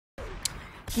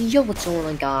Yo, what's going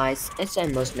on, guys? It's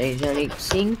Endless Johnny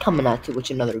Sing coming at you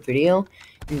with another video.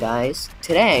 And guys,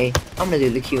 today I'm gonna do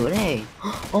the Q&A.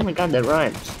 Oh my god, that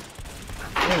rhymes.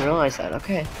 I didn't realize that.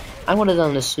 Okay, I would have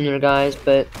done this sooner, guys,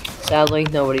 but sadly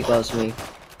nobody loves me.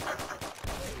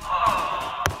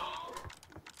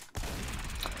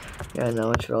 Yeah, I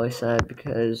know it's really sad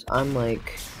because I'm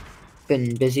like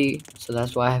been busy, so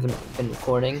that's why I haven't been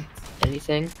recording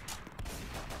anything.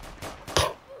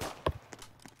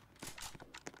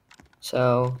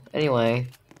 So anyway,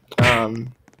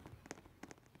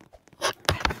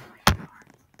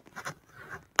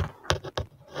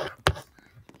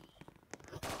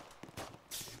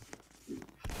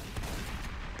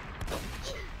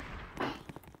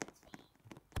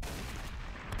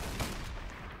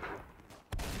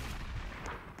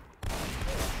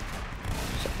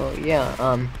 so yeah,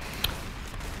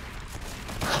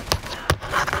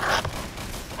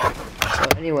 So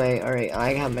anyway, alright,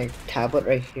 I have my tablet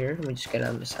right here. Let me just get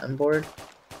on the soundboard.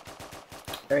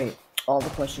 Alright, all the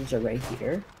questions are right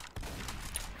here.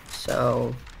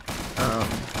 So,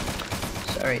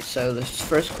 so this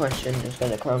first question is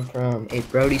going to come from a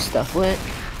Brody Stufflet.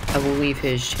 I will leave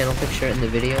his channel picture in the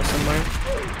video somewhere.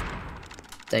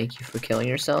 Thank you for killing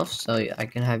yourself, so I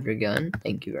can have your gun.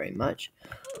 Thank you very much.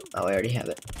 Oh, I already have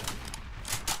it.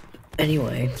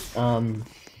 Anyway,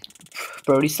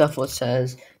 Brody Stufflet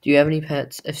says, do you have any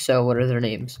pets? If so, what are their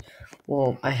names?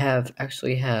 Well, I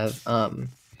actually have, a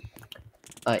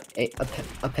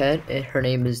pet. Her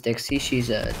name is Dixie. She's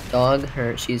a dog.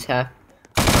 She's half,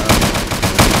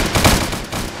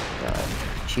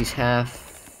 she's half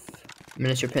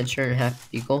miniature pinscher and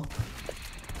half beagle.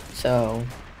 So,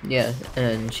 yeah,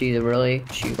 and she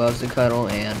loves to cuddle,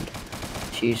 and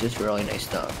she's just a really nice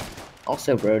dog.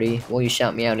 Also, Brody, will you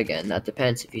shout me out again? That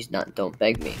depends. If he's not, don't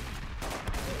beg me.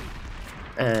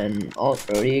 And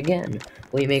Brody again.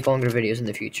 Will you make longer videos in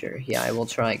the future? Yeah, I will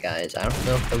try, guys. I don't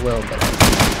know if I will, but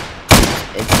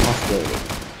it's a possibility.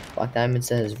 Black Diamond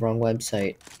says wrong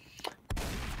website.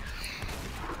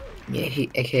 Yeah,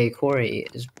 aka Corey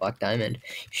is Black Diamond.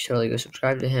 You should totally go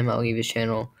subscribe to him. I'll leave his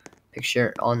channel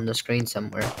picture on the screen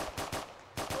somewhere.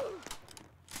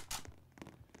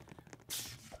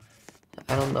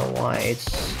 I don't know why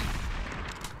it's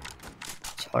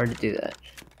hard to do that.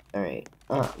 All right,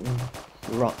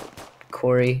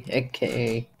 Corey,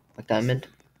 aka Black Diamond.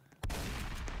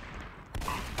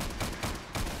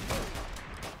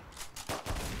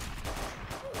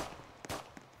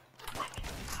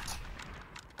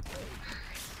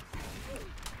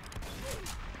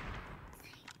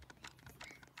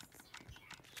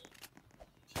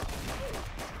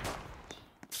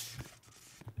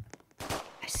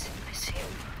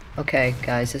 Okay,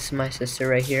 guys, this is my sister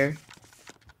right here,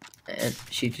 and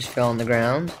she just fell on the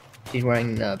ground. She's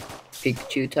wearing the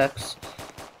Pikachu tux.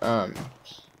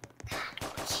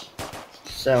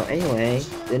 So anyway,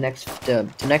 the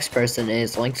next person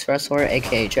is Lynx Wrestler,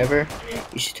 aka Trevor.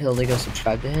 You should totally go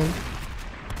subscribe to him.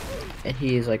 And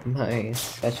he is like my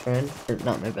best friend, or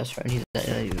not my best friend. He's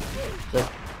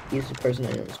the person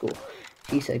I know in school.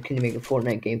 He said, "Can you make a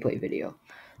Fortnite gameplay video?"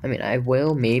 I mean, I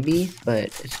will maybe, but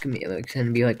it's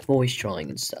gonna be like voice trolling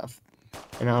and stuff.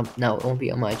 And now it won't be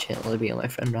on my channel. It'll be on my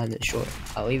friend Ryan the Short.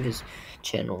 I'll leave his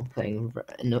channel playing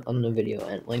on the video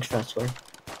and Lynx Wrestler.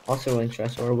 Also, Lynx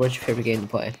Wrestler, what's your favorite game to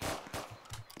play?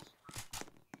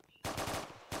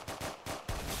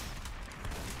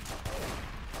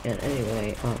 And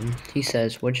anyway, he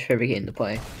says, what's your favorite game to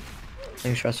play?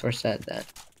 Lynx Wrestler said that.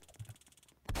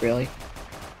 Really?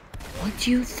 What do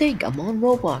you think? I'm on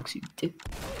Roblox, you dick.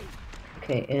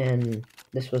 Okay, and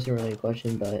this wasn't really a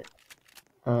question, but,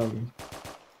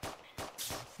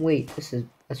 wait,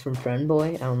 that's from Friend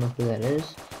Boy? I don't know who that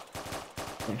is.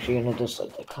 I'm actually gonna just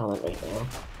like the comment right now.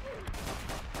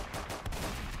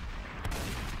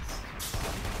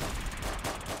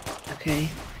 Okay,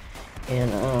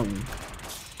 and,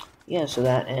 yeah, so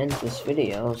that ends this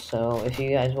video. So if you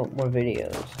guys want more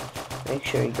videos, make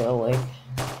sure you go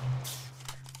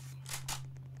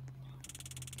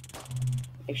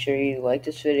make sure you like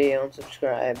this video and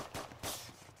subscribe.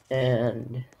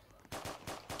 And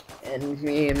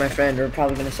me and my friend are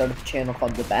probably gonna start a channel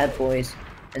called The Bad Boys,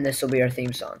 and this will be our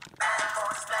theme song.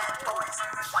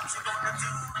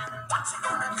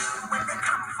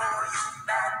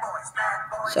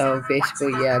 So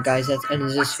basically, yeah, guys, that's the end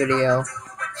of this video.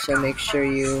 So make sure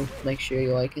you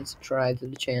like and subscribe to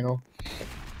the channel.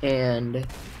 And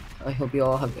I hope you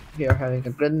all are having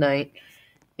a good night.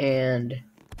 And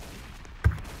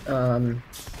we're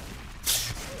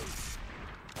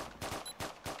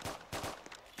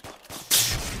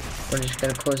just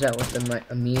gonna close out with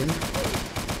a meme.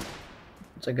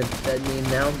 It's like a dead meme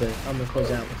now, but I'm gonna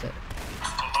close out with it.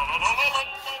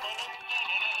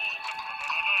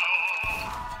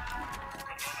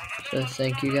 So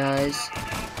thank you guys.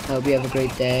 I hope you have a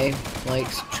great day.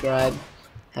 Like, subscribe.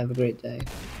 Have a great day.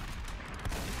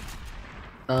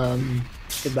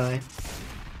 Goodbye.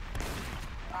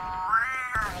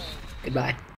 Goodbye.